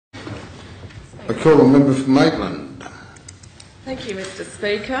I call the member for Maitland. Thank you, Mr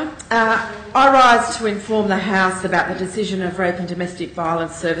Speaker. I rise to inform the House about the decision of Rape and Domestic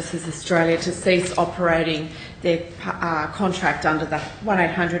Violence Services Australia to cease operating their contract under the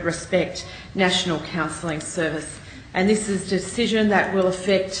 1800 Respect National Counselling Service. And this is a decision that will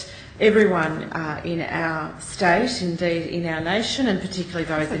affect everyone in our state, indeed in our nation, and particularly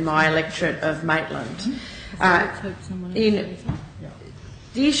those in my electorate of Maitland.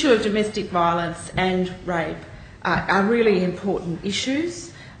 The issue of domestic violence and rape are really important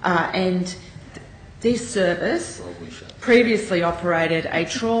issues, and this service previously operated a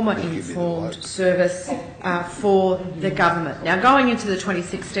trauma-informed service for the government. Now, going into the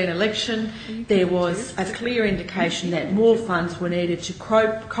 2016 election, there was a clear indication that more funds were needed to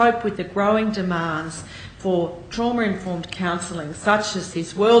cope with the growing demands for trauma-informed counselling, such as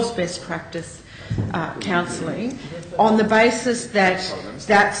this world's best practice counselling, on the basis that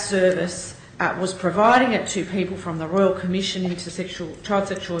that service was providing it to people from the Royal Commission into Child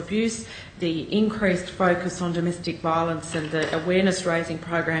Sexual Abuse, the increased focus on domestic violence and the awareness-raising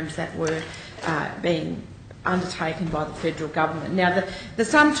programs that were being undertaken by the federal government. Now, the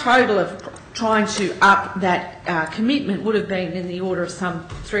sum total of trying to up that commitment would have been in the order of some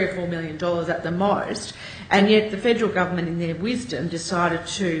 $3 or $4 million at the most, and yet the federal government, in their wisdom, decided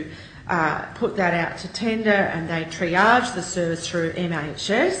to put that out to tender, and they triaged the service through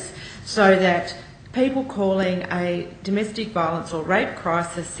MHS, so that people calling a domestic violence or rape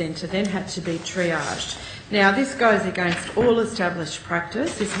crisis centre then had to be triaged. Now, this goes against all established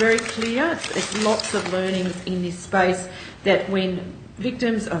practice. It's very clear, it's lots of learnings in this space, that when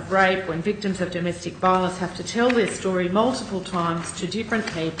victims of rape, when victims of domestic violence have to tell their story multiple times to different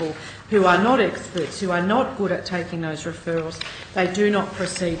people who are not experts, who are not good at taking those referrals, they do not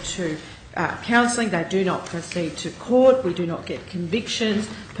proceed to counselling, they do not proceed to court, we do not get convictions,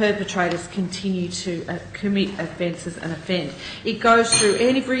 perpetrators continue to commit offences and offend. It goes through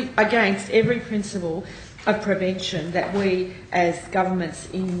against every principle of prevention that we as governments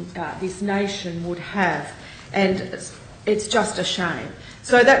in this nation would have, and it's just a shame.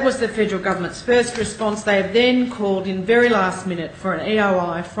 So that was the federal government's first response. They have then called in very last minute for an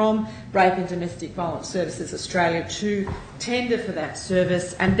EOI from Rape and Domestic Violence Services Australia to tender for that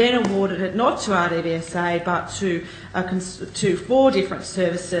service, and then awarded it not to RDVSA but to 4 different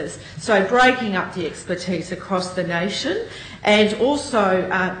services, so breaking up the expertise across the nation, and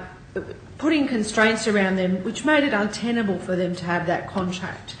also putting constraints around them which made it untenable for them to have that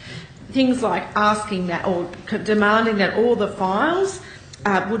contract. Things like asking that or demanding that all the files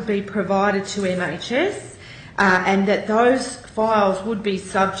would be provided to MHS, and that those files would be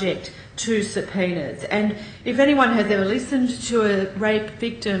subject to subpoenas. And if anyone has ever listened to a rape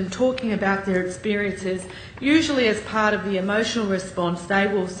victim talking about their experiences, usually as part of the emotional response they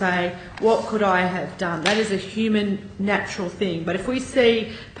will say, "What could I have done?" That is a human, natural thing. But if we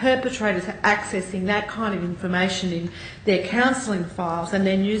see perpetrators accessing that kind of information in their counselling files and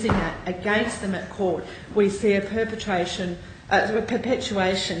then using that against them at court, we see a perpetuation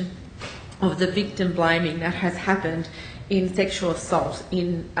of the victim blaming that has happened in sexual assault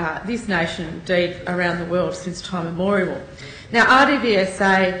in this nation, indeed around the world since time immemorial. Now,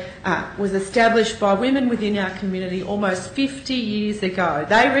 RDVSA was established by women within our community almost 50 years ago.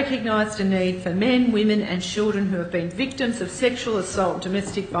 They recognised a need for men, women and children who have been victims of sexual assault and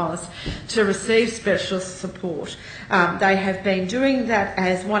domestic violence to receive specialist support. They have been doing that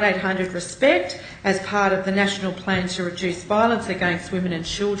as 1800 Respect, as part of the National Plan to Reduce Violence Against Women and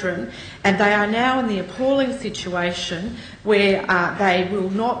Children, and they are now in the appalling situation where they will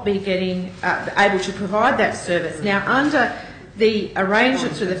not be able to provide that service. Now, under the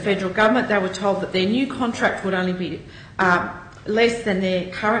arrangements with the federal government, they were told that their new contract would only be less than their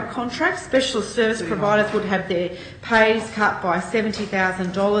current contract. Specialist service providers would have their pays cut by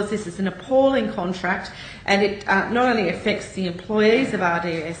 $70,000. This is an appalling contract, and it not only affects the employees of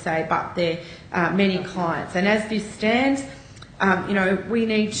RDSA but their many clients. And as this stands, we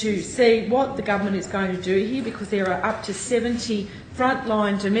need to see what the government is going to do here, because there are up to 70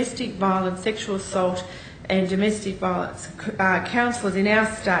 frontline domestic violence, sexual assault and domestic violence counsellors in our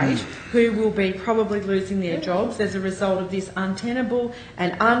state who will be probably losing their jobs as a result of this untenable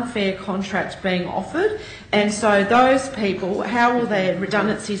and unfair contract being offered. And so those people, how will their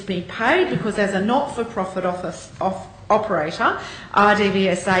redundancies be paid? Because as a not-for-profit operator,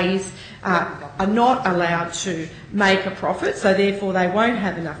 RDVSAs are not allowed to make a profit, so therefore they won't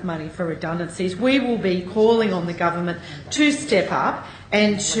have enough money for redundancies. We will be calling on the government to step up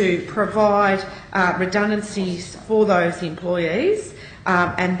and to provide redundancies for those employees.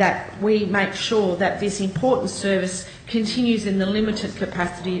 and that we make sure that this important service continues in the limited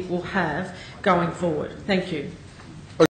capacity it will have going forward. Thank you.